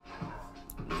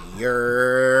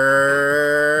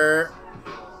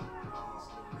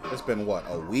It's been what,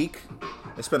 a week?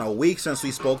 It's been a week since we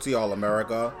spoke to y'all,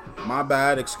 America. My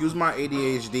bad. Excuse my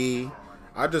ADHD.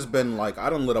 I just been like,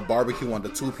 I done lit a barbecue onto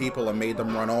 2 people and made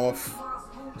them run off.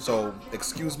 So,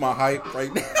 excuse my hype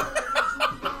right now.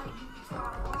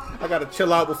 I gotta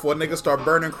chill out before niggas start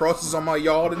burning crosses on my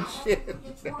yard and shit.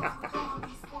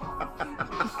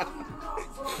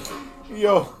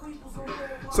 Yo.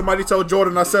 Somebody told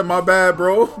Jordan I said my bad,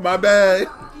 bro. My bad.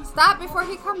 Stop before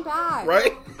he come back.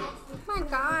 Right? Oh my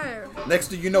God. Next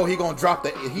thing you know, he gonna drop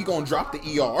the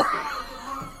ER.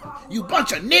 You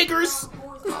bunch of niggers.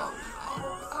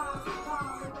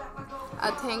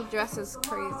 A tank dress is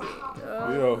crazy.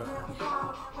 Yo.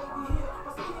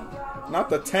 Not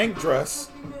the tank dress.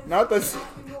 Not the.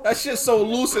 That shit's so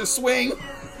loose and swing.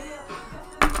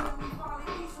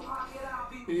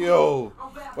 Yo.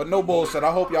 But no bullshit.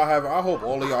 I hope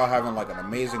all of y'all having like an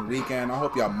amazing weekend. I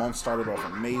hope y'all month started off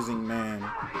amazing, man.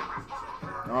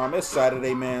 It's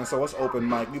Saturday, man, so it's open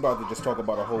mic. We about to just talk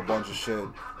about a whole bunch of shit.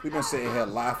 We've been sitting here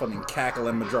laughing and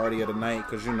cackling majority of the night,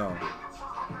 because, you know,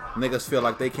 niggas feel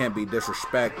like they can't be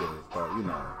disrespected, but, you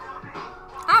know.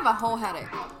 I have a whole headache.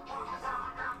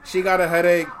 She got a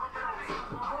headache.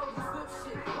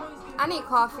 I need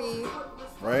coffee.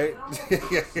 Right?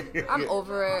 I'm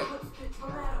over it.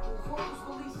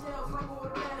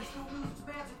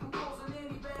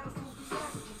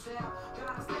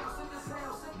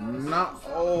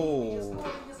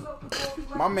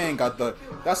 My man got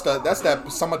that's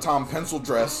that summertime pencil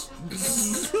dress.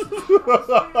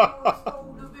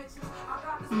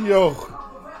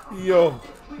 Yo,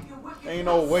 ain't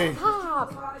no way.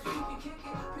 Stop.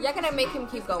 You're gonna make him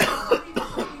keep going.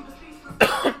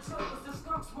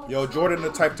 Yo, Jordan the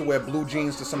type to wear blue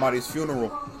jeans to somebody's funeral.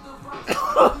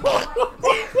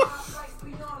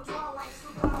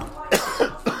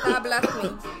 God bless me.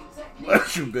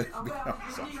 Bless you, baby. I'm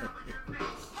sorry.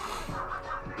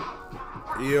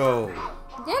 Yo.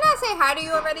 Didn't I say hi to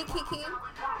you already, Kiki?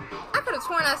 I could have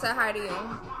sworn I said hi to you.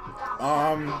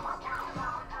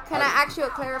 Can I ask you a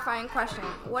clarifying question?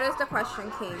 What is the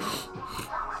question, King?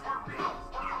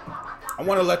 I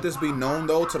want to let this be known,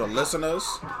 though, to the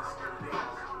listeners.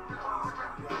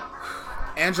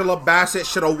 Angela Bassett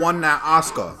should have won that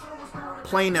Oscar.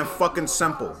 Plain and fucking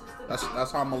simple. That's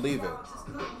how I'm gonna leave it.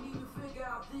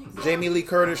 Jamie Lee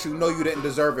Curtis, you know you didn't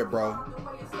deserve it, bro.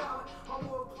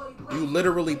 You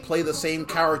literally play the same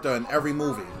character in every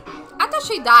movie. I thought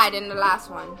she died in the last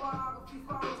one.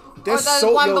 There's or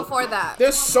the one before that.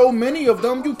 There's so many of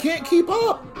them, you can't keep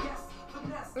up.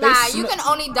 Nah, you can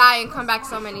only die and come back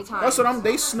so many times. That's what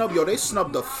they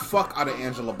snubbed the fuck out of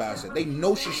Angela Bassett. They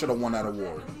know she should have won that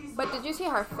award. But did you see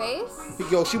her face?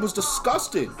 Yo, she was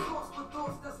disgusted.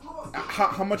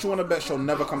 How much you want to bet she'll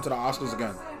never come to the Oscars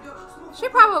again? She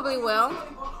probably will.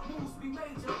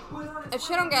 If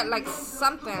she don't get like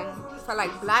something for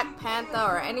like Black Panther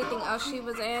or anything else she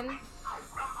was in.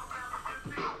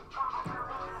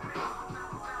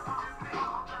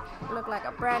 Look like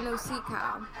a brand new sea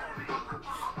cow.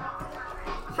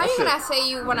 How you gonna say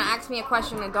you wanna ask me a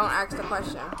question and don't ask the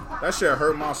question? That shit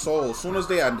hurt my soul. As soon as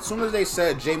they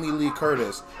said Jamie Lee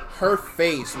Curtis, her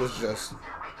face was just.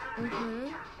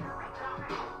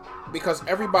 Because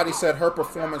everybody said her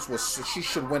performance she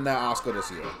should win that Oscar this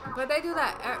year. But they do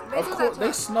that. Of course,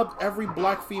 they snubbed every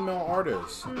black female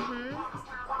artist.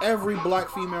 Every black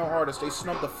female artist, they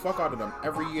snub the fuck out of them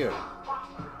every year.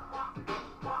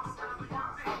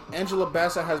 Angela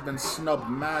Bassett has been snubbed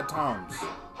mad times.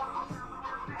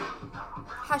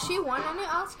 Has she won any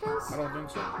Oscars? I don't think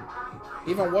so.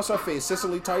 Even what's her face,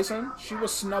 Cicely Tyson? She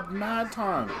was snubbed mad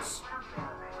times.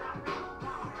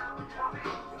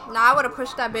 Nah, I would have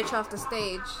pushed that bitch off the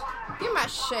stage. Give me my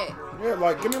shit. Yeah,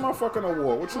 like, give me my fucking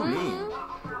award. What you mean?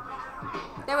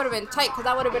 They would have been tight because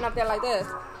I would have been up there like this.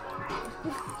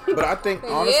 But I think,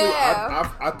 honestly,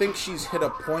 I think she's hit a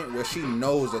point where she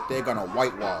knows that they're going to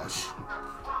whitewash.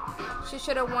 She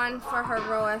should have won for her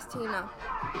role as Tina.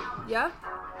 Yeah?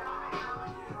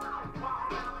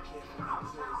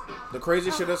 The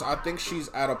crazy shit is, I think she's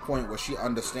at a point where she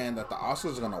understands that the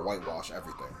Oscars are going to whitewash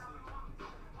everything.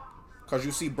 Because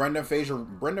you see, Brendan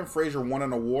Fraser won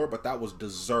an award, but that was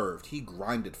deserved. He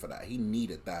grinded for that. He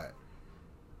needed that.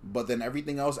 But then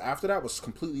everything else after that was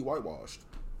completely whitewashed.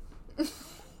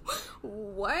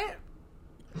 What?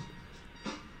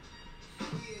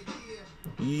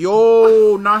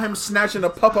 Yo, not him snatching the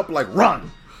pup up like,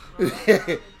 run!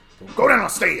 Go down and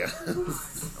stay.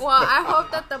 Well, I hope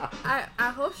that I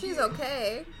hope she's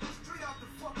okay.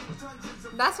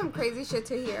 That's some crazy shit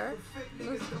to hear.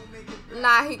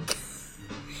 Nah,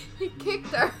 he kicked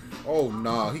her. Oh,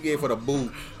 nah. He gave her the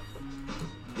boot.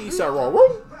 He said, "Raw."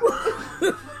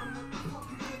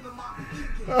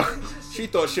 She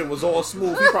thought shit was all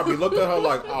smooth. He probably looked at her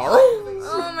like,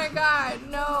 oh my god,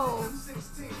 no.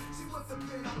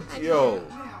 Yo.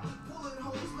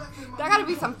 There gotta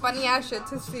be some funny ass shit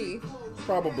to see.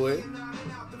 Probably.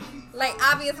 Like,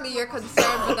 obviously you're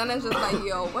concerned, but then it's just like,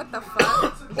 yo, what the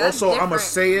fuck? That's also, I'm different. gonna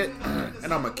say it,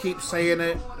 and I'm gonna keep saying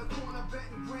it.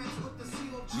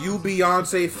 You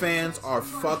Beyonce fans are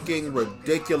fucking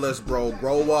ridiculous, bro.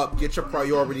 Grow up. Get your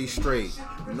priorities straight.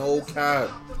 No cap.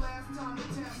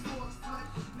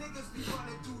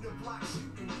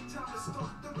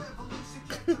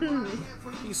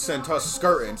 He sent her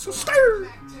skirting. So skirt.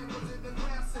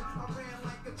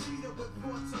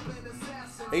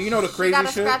 And you know the crazy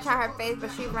shit? She got a scratch on her face, but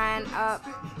she ran up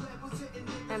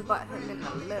and butt him in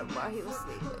the lip while he was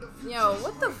sleeping. Yo,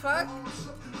 what the fuck?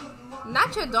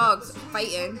 Not your dogs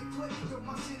fighting.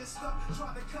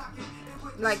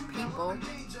 Like people.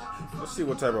 Let's see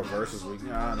what type of verses we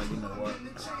got. You know what?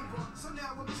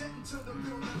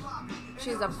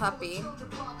 She's a puppy.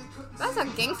 That's a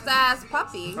gangsta ass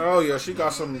puppy. Oh yeah, she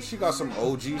got some OG. She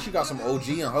got some OG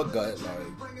in her gut.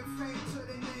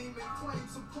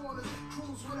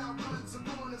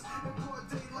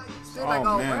 Like,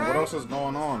 oh man, what else is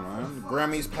going on, man?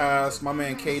 Grammys passed. My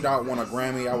man K Dot won a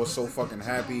Grammy. I was so fucking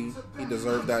happy. He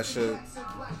deserved that shit.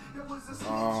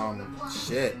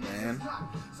 Shit, man.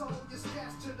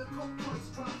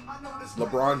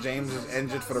 LeBron James is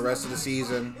injured for the rest of the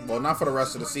season. Well, not for the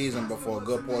rest of the season, but for a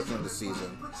good portion of the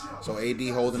season. So AD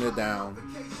holding it down.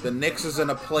 The Knicks is in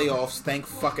the playoffs. Thank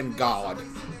fucking God.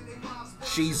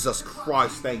 Jesus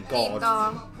Christ, thank God.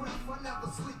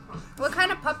 What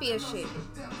kind of puppy is she?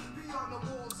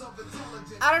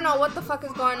 I don't know what the fuck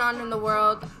is going on in the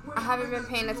world. I haven't been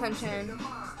paying attention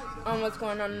on what's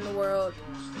going on in the world.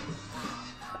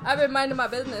 I've been minding my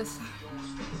business.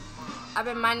 I've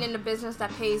been minding the business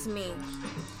that pays me.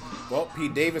 Well,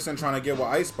 Pete Davidson trying to get with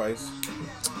Ice Spice.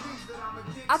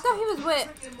 I thought he was with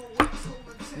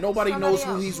Nobody knows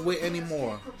who else. he's with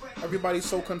anymore. Everybody's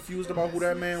so confused about who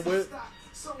that man with.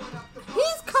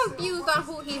 He's confused on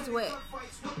who he's with.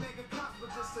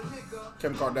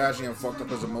 Kim Kardashian fucked up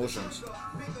his emotions.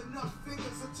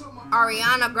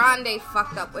 Ariana Grande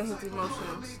fucked up with his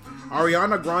emotions.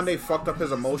 Ariana Grande fucked up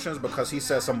his emotions because he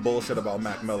said some bullshit about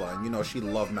Mac Miller. And you know she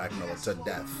loved Mac Miller to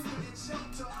death.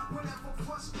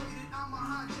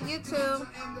 You too.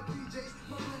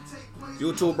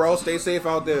 You too, bro. Stay safe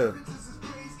out there.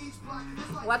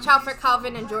 Watch out for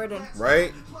Calvin and Jordan.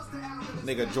 Right?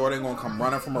 Nigga Jordan gonna come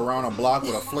running from around a block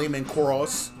with a flaming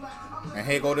cross. And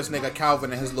here go this nigga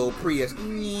Calvin and his little Prius. Oh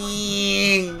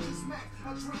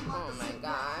my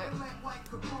god.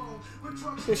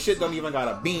 This shit don't even got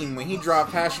a beam. When he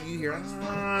drive past you, you hear,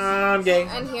 I'm gay.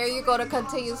 And here you go to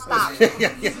continue. Stop.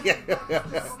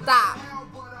 Stop.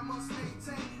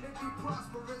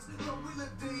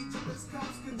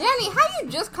 Danny, how you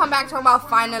just come back talking about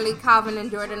finally Calvin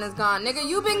and Jordan is gone? Nigga,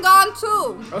 you been gone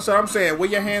too. That's what I'm saying. Where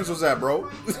your hands was at,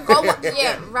 bro?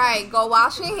 Yeah, right. Go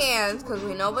wash your hands because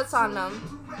we know what's on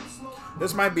them.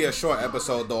 This might be a short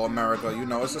episode, though, America. You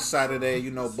know, it's a Saturday.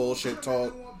 You know, bullshit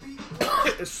talk.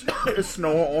 It's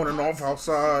snowing on and off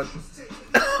outside.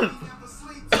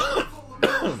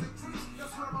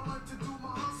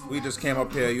 We just came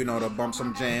up here, you know, to bump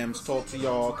some jams, talk to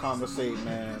y'all, conversate,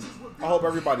 man. I hope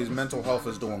everybody's mental health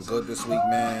is doing good this week,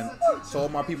 man. To all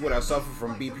my people that suffer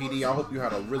from BPD, I hope you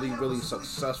had a really, really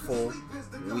successful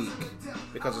week.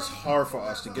 Because it's hard for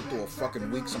us to get through a fucking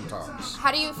week sometimes.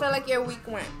 How do you feel like your week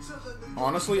went?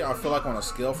 Honestly, I feel like on a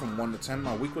scale from 1 to 10,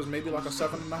 my week was maybe like a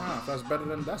 7.5. That's better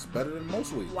than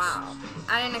most weeks. Wow.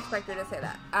 I didn't expect you to say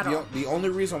that at all. The only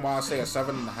reason why I say a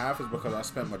 7.5 is because I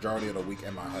spent majority of the week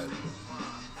in my head.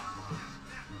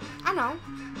 I know.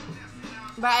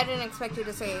 But I didn't expect you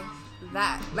to say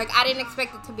that. Like, I didn't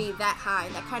expect it to be that high.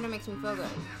 That kind of makes me feel good.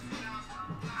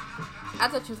 I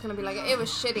thought you was going to be like, it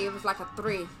was shitty. It was like a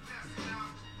 3.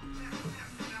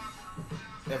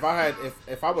 If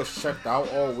I was checked out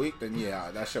all week, then yeah,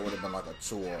 that shit would have been like a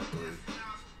 2 or a 3.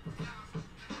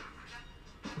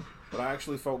 But I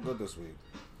actually felt good this week.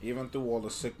 Even through all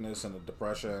the sickness and the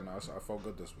depression, I felt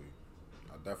good this week.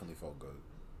 I definitely felt good.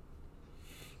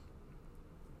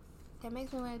 That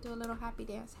makes me want to do a little happy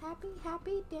dance. Happy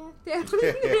dance.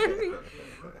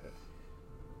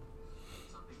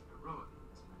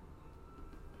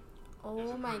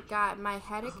 Oh my god, my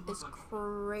headache is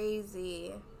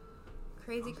crazy.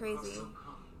 Crazy.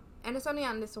 And it's only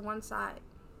on this one side.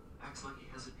 Acts like he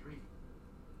has a dream.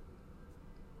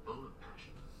 Full of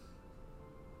passion.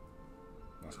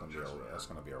 That's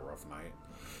gonna be a rough night.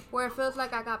 Where it feels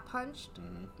like I got punched,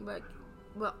 but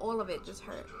all of it just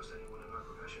hurt.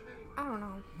 I don't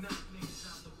know.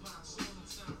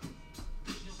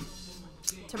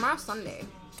 Tomorrow's Sunday.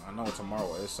 I know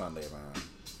tomorrow is Sunday, man.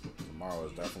 Tomorrow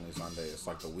is definitely Sunday. It's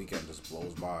like the weekend just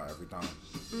blows by every time.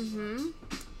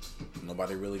 Mm-hmm.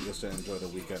 Nobody really gets to enjoy the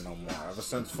weekend no more. Ever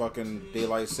since fucking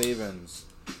daylight savings,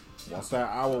 once that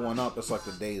hour went up, it's like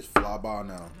the days fly by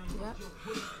now. Yep.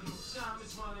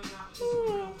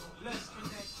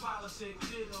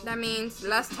 That means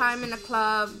less time in the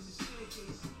club.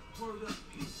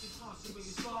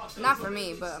 Not for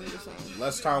me, but I'm just saying.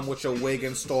 Less time with your wig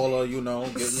installer, you know,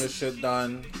 getting your shit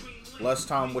done. Less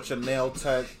time with your nail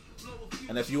tech.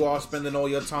 And if you are spending all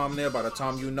your time there, by the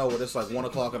time you know it, it's like 1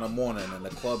 o'clock in the morning, and the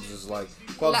clubs is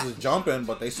jumping,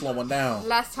 but they slowing down.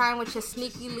 Less time with your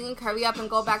sneaky link. Hurry up and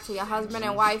go back to your husband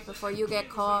and wife before you get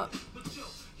caught.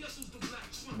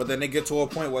 But then they get to a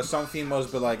point where some females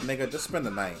be like, nigga, just spend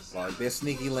the night. Like, their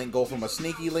sneaky link go from a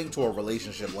sneaky link to a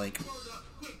relationship link.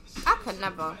 I could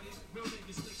never.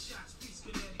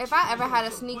 If I ever had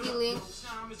a sneaky link,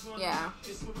 yeah.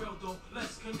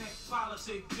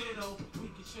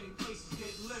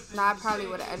 Nah, I probably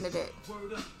would have ended it.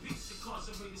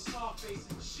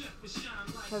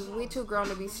 Because we too grown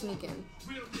to be sneaking.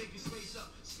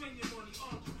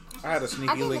 I had a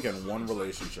sneaky link in one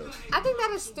relationship. I think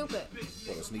that is stupid.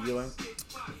 What, a sneaky link?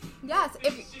 Yes.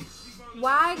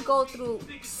 Why go through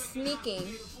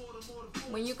sneaking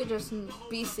when you could just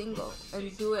be single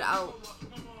and do it out?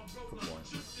 Good point.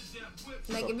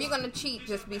 Like, if you're gonna cheat,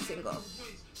 just be single.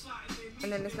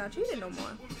 And then it's not cheating no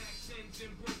more.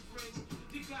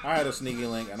 I had a sneaky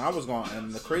link, and I was going,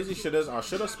 and the crazy shit is, I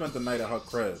should have spent the night at her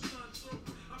crib.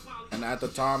 And at the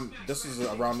time, this is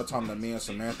around the time that me and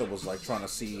Samantha was like trying to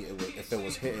see if it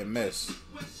was hit and miss.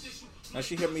 And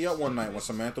she hit me up one night when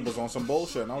Samantha was on some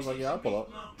bullshit, and I was like, yeah, I'll pull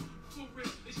up.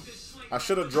 I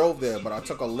should have drove there, but I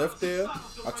took a lift there.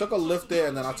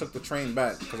 And then I took the train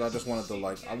back because I just wanted to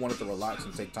I wanted to relax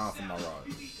and take time for my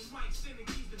ride.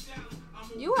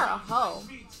 You are a hoe.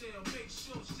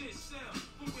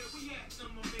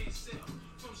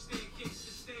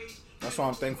 That's why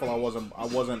I'm thankful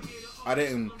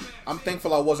I'm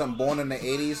thankful I wasn't born in the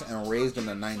 80s and raised in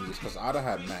the 90s, because I'd have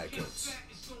had mad kids.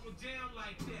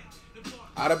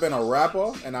 I'd have been a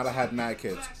rapper and I'd have had mad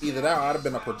kids. Either that or I'd have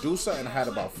been a producer and had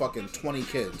about fucking 20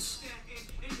 kids.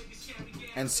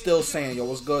 And still saying, yo,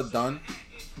 what's good, done?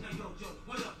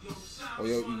 Or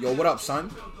yo, what up, son?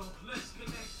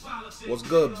 What's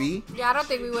good, B? Yeah, I don't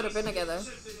think we would have been together.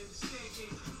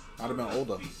 I'd have been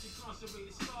older.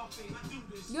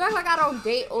 You act like I don't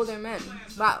date older men,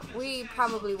 but we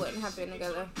probably wouldn't have been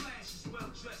together.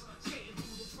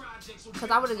 Because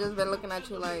I would have just been looking at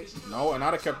you like... No, and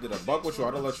I'd have kept it a buck with you.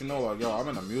 I'd have let you know, like, yo, I'm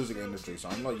in the music industry, so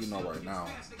I'm letting you know right now,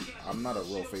 I'm not a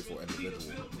real faithful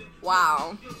individual.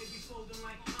 Wow.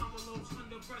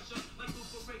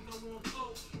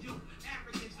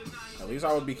 At least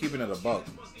I would be keeping it a buck.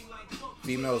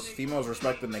 Females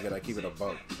respect the nigga that keep it a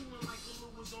buck.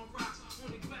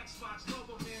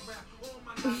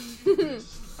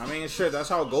 I mean, shit, that's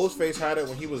how Ghostface had it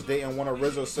when he was dating one of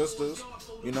RZA's sisters.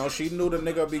 You know, she knew the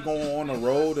nigga be going on the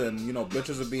road and, you know,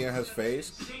 bitches would be in his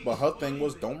face. But her thing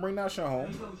was, don't bring that shit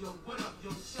home.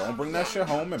 Don't bring that shit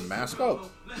home and mask up.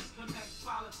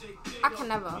 I can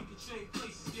never.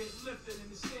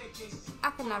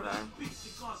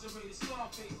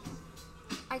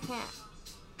 I can't.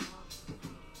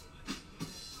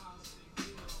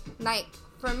 Like,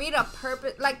 for me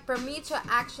to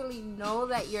actually know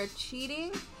that you're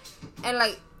cheating and,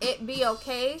 like, it be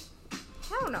okay,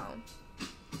 hell no.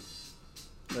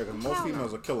 Yeah, because most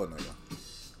females will kill a nigga.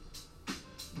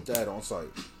 Dead on sight.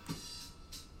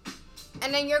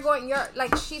 And then you're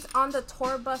like, she's on the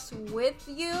tour bus with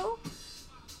you?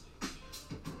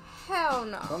 Hell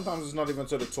no. Sometimes it's not even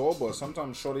to the tour bus.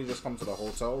 Sometimes shorty just come to the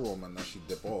hotel room and then she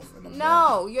dip off in the morning.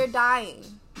 No, you're dying.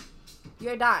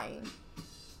 You're dying.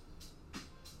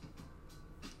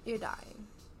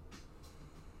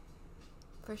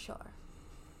 For sure.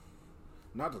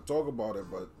 Not to talk about it,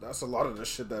 but that's a lot of the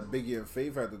shit that Biggie and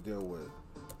Faith had to deal with.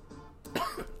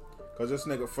 Because this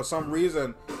nigga, for some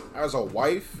reason, as a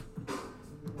wife,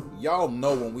 y'all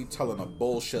know when we telling a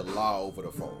bullshit lie over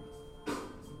the phone.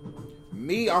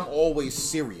 Me, I'm always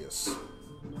serious.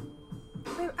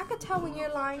 Babe, I could tell when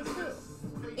you're lying too.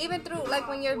 Even through, like,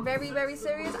 when you're very, very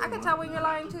serious, I could tell when you're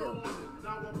lying too.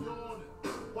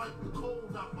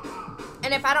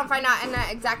 And if I don't find out in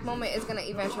that exact moment, it's gonna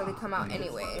eventually come out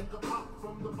anyway.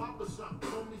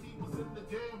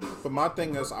 But my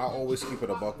thing is, I always keep it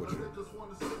a buck with you.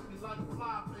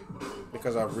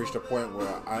 Because I've reached a point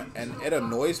where and it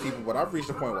annoys people, but I've reached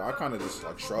a point where I kind of just,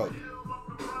 like, shrug.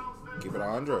 Keep it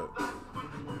 100.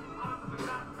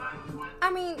 I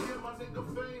I mean,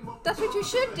 that's what you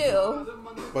should do.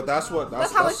 But that's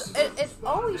How it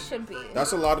always should be.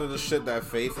 That's a lot of the shit that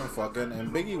Faith and fucking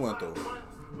and Biggie went through.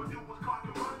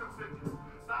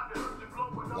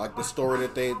 Like the story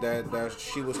that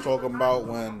she was talking about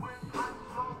when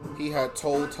he had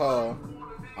told her,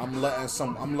 I'm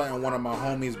letting one of my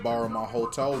homies borrow my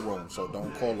hotel room, so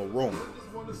don't call a room.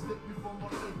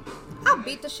 I'll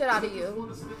beat the shit out of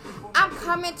you. I'm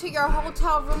coming to your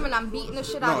hotel room and I'm beating the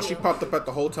shit out of you. No, she popped up at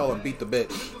the hotel and beat the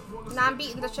bitch. Now I'm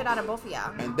beating the shit out of both of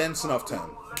y'all. And then snuffed him.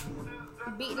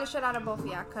 Beating the shit out of both of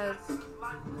y'all, cause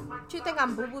do you think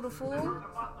I'm Boo Boo the fool?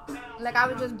 Like I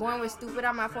was just born with stupid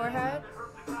on my forehead?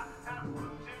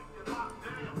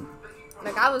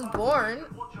 Like I was born.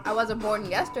 I wasn't born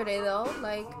yesterday though.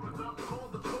 Like,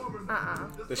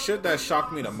 The shit that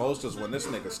shocked me the most is when this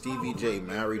nigga Stevie J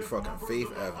married fucking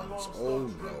Faith Evans. Oh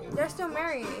no. They're still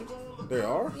married. They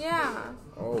are? Yeah.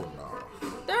 Oh no.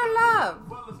 They're in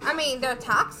love. I mean, they're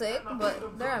toxic,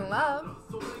 but they're in love.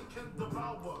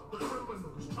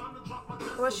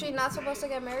 Was she not supposed to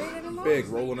get married anymore? Big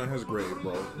rolling in his grave,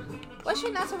 bro. Was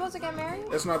she not supposed to get married?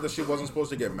 It's not that she wasn't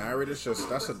supposed to get married. It's just,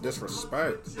 that's a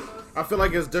disrespect. I feel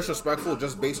like it's disrespectful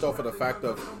just based off of the fact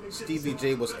of Stevie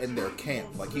J was in their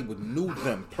camp. Like, he knew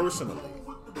them personally.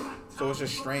 So it's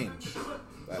just strange.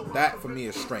 That for me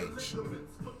is strange.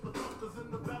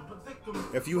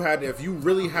 If you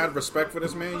really had respect for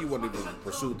this man, you wouldn't even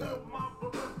pursue that.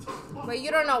 But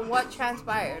you don't know what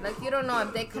transpired. Like, you don't know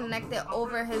if they connected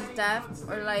over his death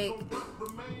or like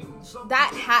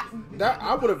that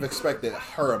I would have expected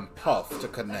her and Puff to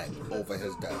connect over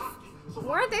his death.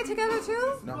 Weren't they together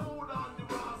too? No.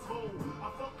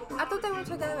 I thought they were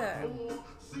together.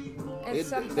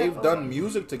 They've done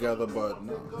music together, but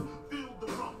no.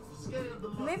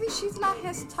 Maybe she's not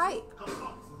his type.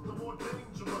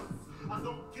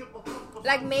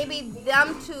 Like maybe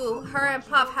them two, her and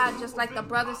Puff, had just like a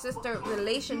brother-sister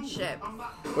relationship.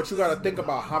 But you gotta think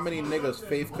about how many niggas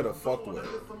Faith could have fucked with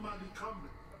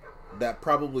that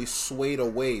probably swayed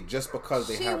away just because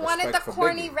they had respect for Biggie. She wanted the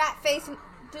corny rat face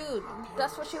dude.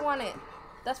 That's what she wanted.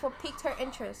 That's what piqued her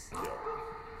interest.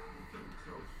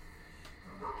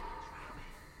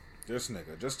 This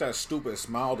nigga, just that stupid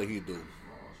smile that he do.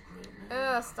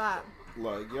 Ugh, stop.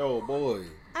 Like, yo, boy.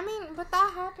 I mean, but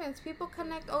that happens. People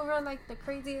connect over, like, the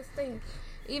craziest things.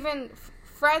 Even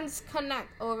friends connect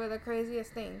over the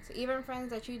craziest things. Even friends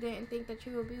that you didn't think that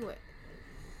you would be with.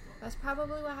 That's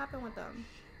probably what happened with them.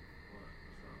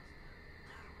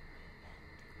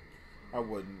 I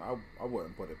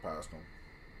wouldn't put it past him.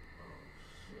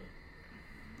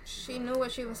 She knew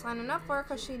what she was signing up for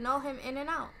because she know him in and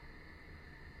out.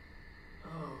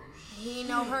 He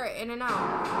know her in and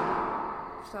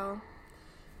out. So...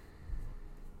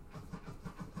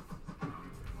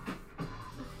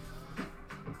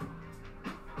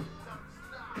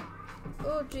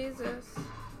 Oh, Jesus.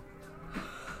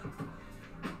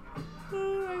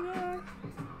 Oh, my God.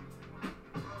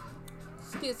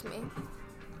 Excuse me.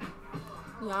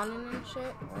 Yawning and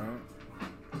shit. Alright.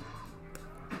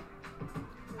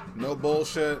 No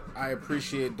bullshit. I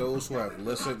appreciate those who have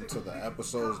listened to the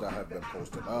episodes that have been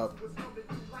posted up.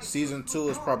 Season 2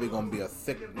 is probably going to be a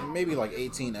thick, maybe like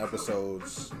 18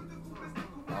 episodes.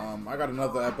 I got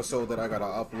another episode that I got to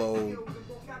upload.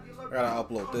 I got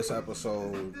to upload this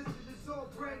episode.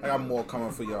 I got more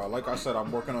coming for y'all. Like I said,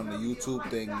 I'm working on the YouTube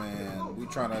thing, man. We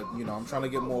trying to, I'm trying to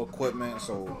get more equipment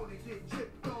so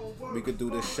we could do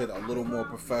this shit a little more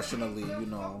professionally,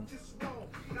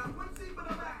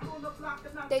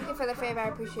 Thank you for the favor. I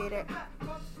appreciate it.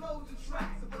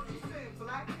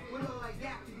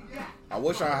 I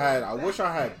wish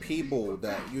I had people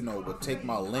that, would take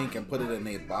my link and put it in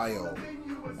their bio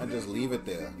and just leave it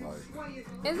there. Like,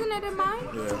 isn't it in mine?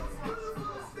 Yeah.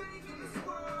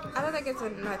 I don't think it's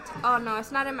in my... oh, no,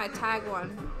 it's not in my tag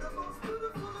one.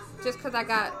 Just because I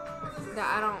got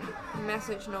that I don't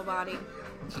message nobody.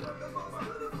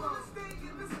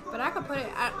 But I could put it...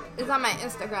 it's on my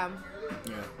Instagram.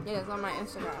 Yeah. It is on my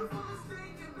Instagram.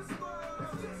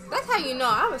 That's how you know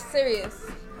I was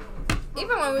serious.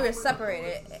 Even when we were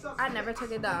separated, I never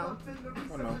took it down.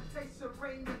 I know.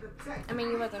 I mean,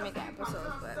 you wasn't making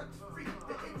episodes, but...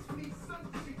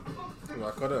 Well,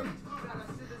 I could've.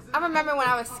 I remember when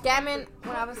I was scamming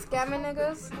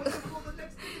niggas.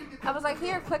 I was like,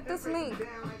 here, click this link.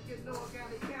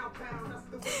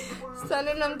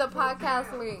 Sending them the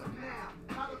podcast link.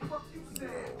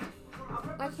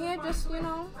 Like, here, just,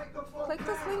 click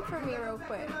this link for me real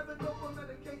quick.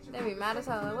 They'd be mad as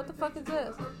hell. Like, what the fuck is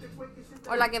this?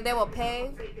 Or, like, if they will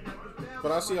pay.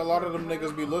 But I see a lot of them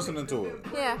niggas be listening to it.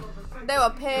 Yeah. They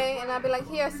will pay, and I'd be like,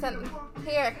 here,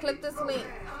 click this link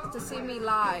to see me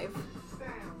live.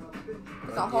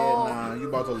 It's a whole. Yeah, nah, you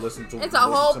about to listen to. It's a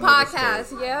whole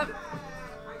podcast. Yep.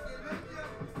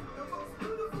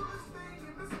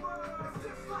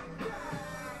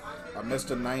 I miss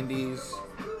the 90s.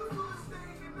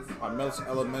 I miss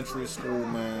elementary school,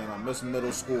 man. I miss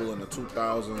middle school in the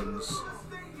 2000s.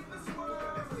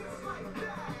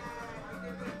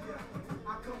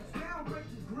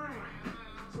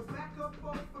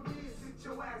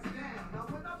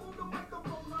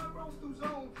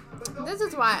 This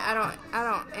is why I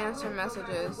don't answer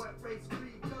messages.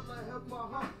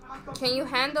 Can you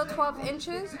handle 12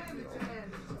 inches?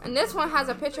 And this one has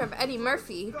a picture of Eddie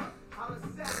Murphy.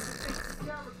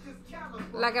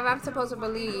 Like if I'm supposed to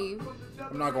believe.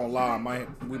 I'm not gonna lie,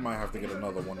 we might have to get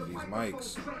another one of these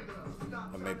mics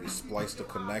and maybe splice the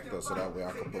connector so that way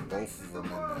I can put both of them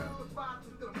in there.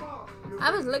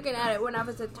 I was looking at it when I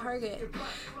was at Target.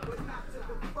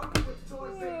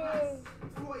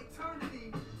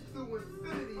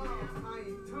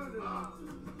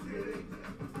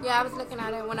 Yeah, I was looking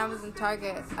at it when I was in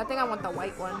Target. I think I want the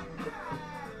white one.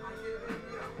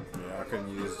 Yeah, I can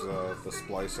use the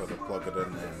splicer to plug it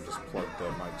in there and just plug the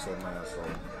mics in there so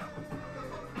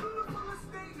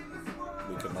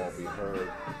we can all be heard.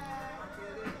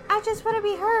 I just want to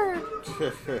be heard.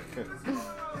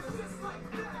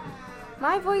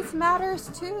 My voice matters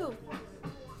too.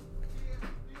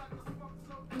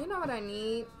 You know what I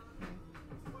need?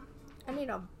 I need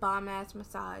a bomb ass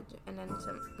massage and then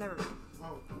some. Never mind.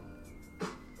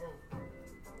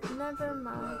 Never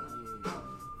mind.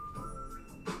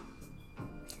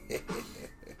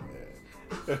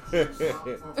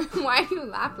 Why do you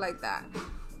laugh like that?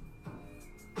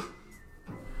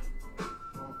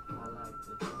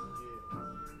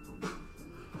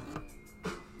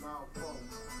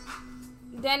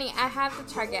 Danny, I have the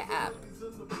Target app.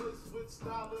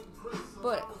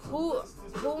 But who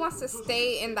wants to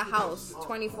stay in the house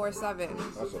 24/7?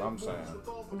 That's what I'm saying.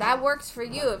 That works for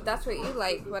you if that's what you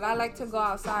like. But I like to go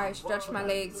outside, stretch my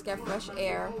legs, get fresh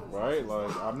air. Right?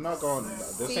 Like, I'm not going...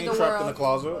 This See ain't the trapped in world. the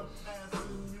closet.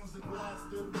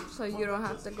 So you don't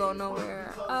have to go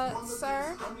nowhere.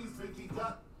 Sir?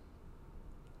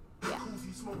 Yeah.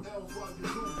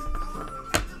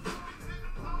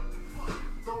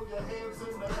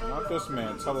 Not this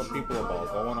man telling people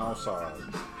about going outside.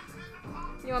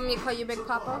 You want me to call you Big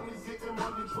Papa?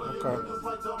 Okay.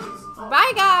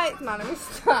 Bye, guys. No, let me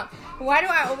stop. Why do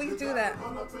I always do that?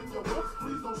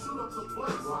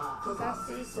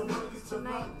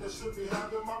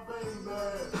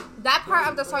 That part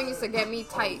of the song used to get me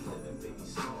tight.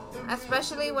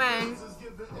 Especially when,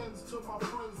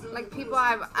 like, people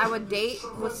I would date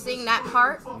would sing that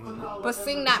part, but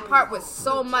sing that part with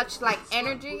so much, like,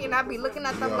 energy, and I'd be looking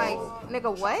at them like,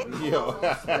 nigga, what? Yo.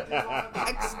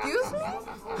 Excuse me?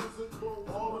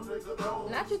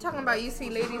 Not you talking about you see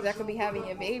ladies that could be having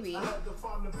your baby.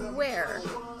 Where?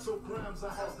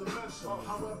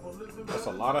 That's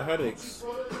a lot of headaches.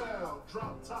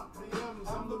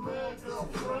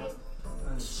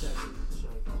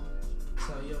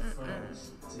 Tell your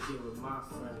friends to get with my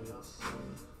friends.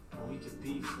 We could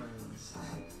be friends.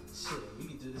 Shit, we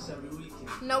can do this every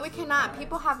weekend. No, we cannot.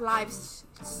 People have lives,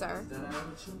 sir. Is that all right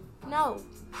with you? No,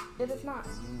 it is not.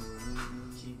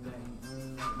 Keep banging.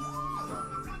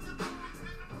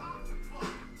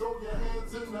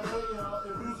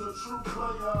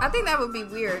 I think that would be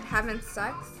weird, having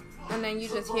sex and then you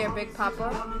just hear Big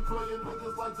Papa.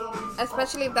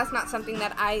 Especially if that's not something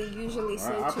that I usually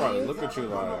say I to probably you. look at you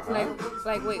like, huh?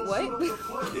 Like, wait, what?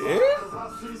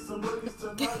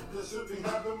 Yeah?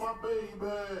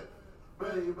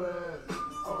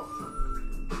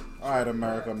 Alright,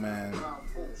 America, man.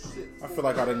 I feel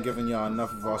like I didn't give y'all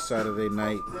enough of our Saturday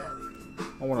night.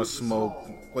 I want to smoke,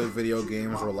 play video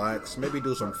games, relax, maybe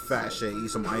do some fat shit, eat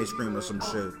some ice cream or some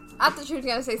shit. I thought you were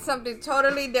going to say something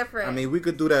totally different. I mean, we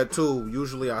could do that too.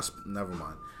 Usually never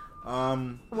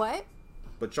mind. What?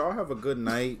 But y'all have a good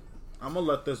night. I'm gonna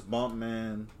let this bump,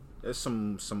 man. There's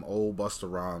some old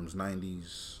Busta Rhymes,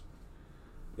 90s.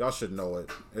 Y'all should know it.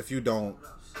 If you don't,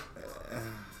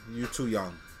 you too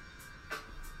young.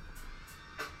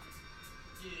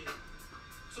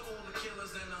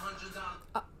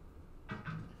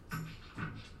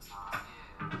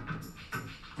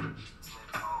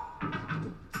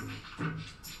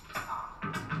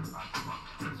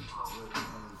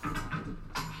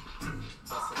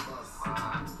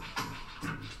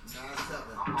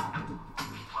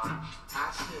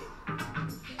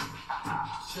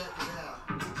 Check it out.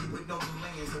 With no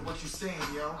delaying, so what you saying,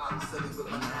 yo? Silly with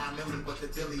my 9 milli, but the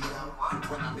dilly, yo.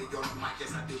 When I'm on the mic,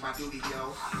 yes, I do my duty,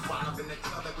 yo. While I'm in the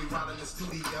club, like we ride in the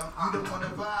studio. You don't wanna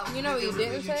vibe. You know what you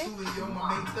didn't say?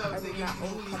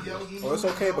 Oh, it's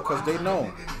okay because they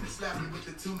know.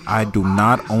 I do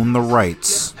not own the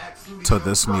rights to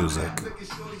this music.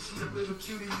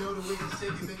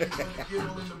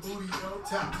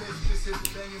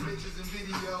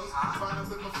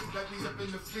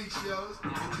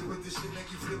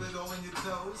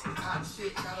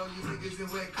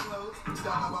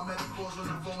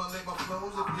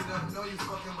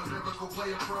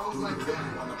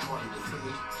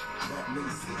 That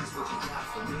means see what you got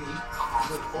for me.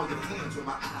 Put all your hands with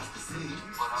my eyes to see.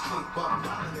 Straight buck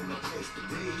riding in the place to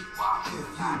be. If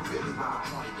you really wanna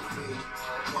party with me,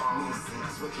 that means see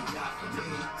what you got for me.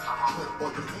 Put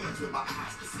all your hands with my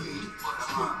eyes to see.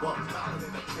 Straight buck riding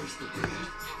in the place to be.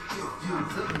 If you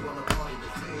really wanna party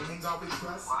with me, ain't God we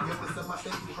trust. If it's so much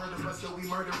that you heard of us, so we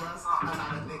murder us. A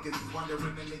lot of niggas is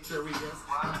wondering and they curious.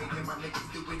 I mean, my niggas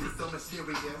do it so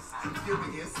mysterious.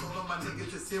 Furious, all of my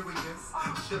niggas is serious.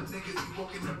 Shook niggas be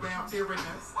walking around fearing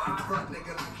us. Front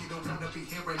nigga like you don't wanna be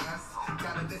hearing us.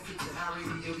 Gotta listen to Harry,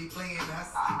 he'll be playing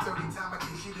us. 30 times I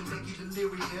can shoot and make you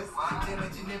delirious.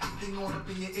 Damaging everything on up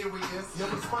in your areas. Yo,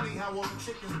 it's funny how all the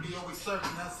chickens be always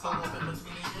serving us. So up in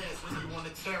between the ears when they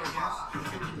wanna carry us.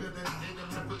 If you live in hit them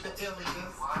up with the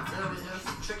aliens. Various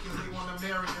chickens, they wanna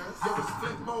marry us. Yo, it's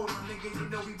flip mode, my nigga, you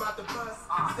know we bout to bust.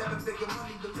 7-figure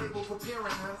money, the label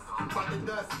preparing us. Bout the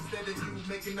dust instead of you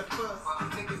making the fuss.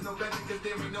 Niggas know better cause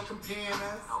there ain't no comparing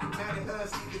us. Mad at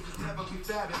us, niggas is never be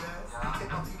fabulous.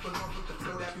 Take my people off with the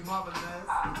flow that be marvelous.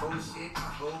 Oh shit,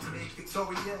 my whole clique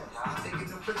victorious. Taking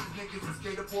the prisoners, niggas is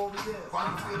straight up warriors. Why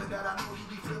you feeling that? I know you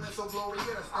be feeling so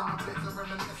glorious. And my bitch and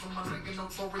reminisce on my nigga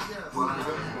notorious.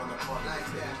 Like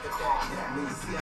that, if that means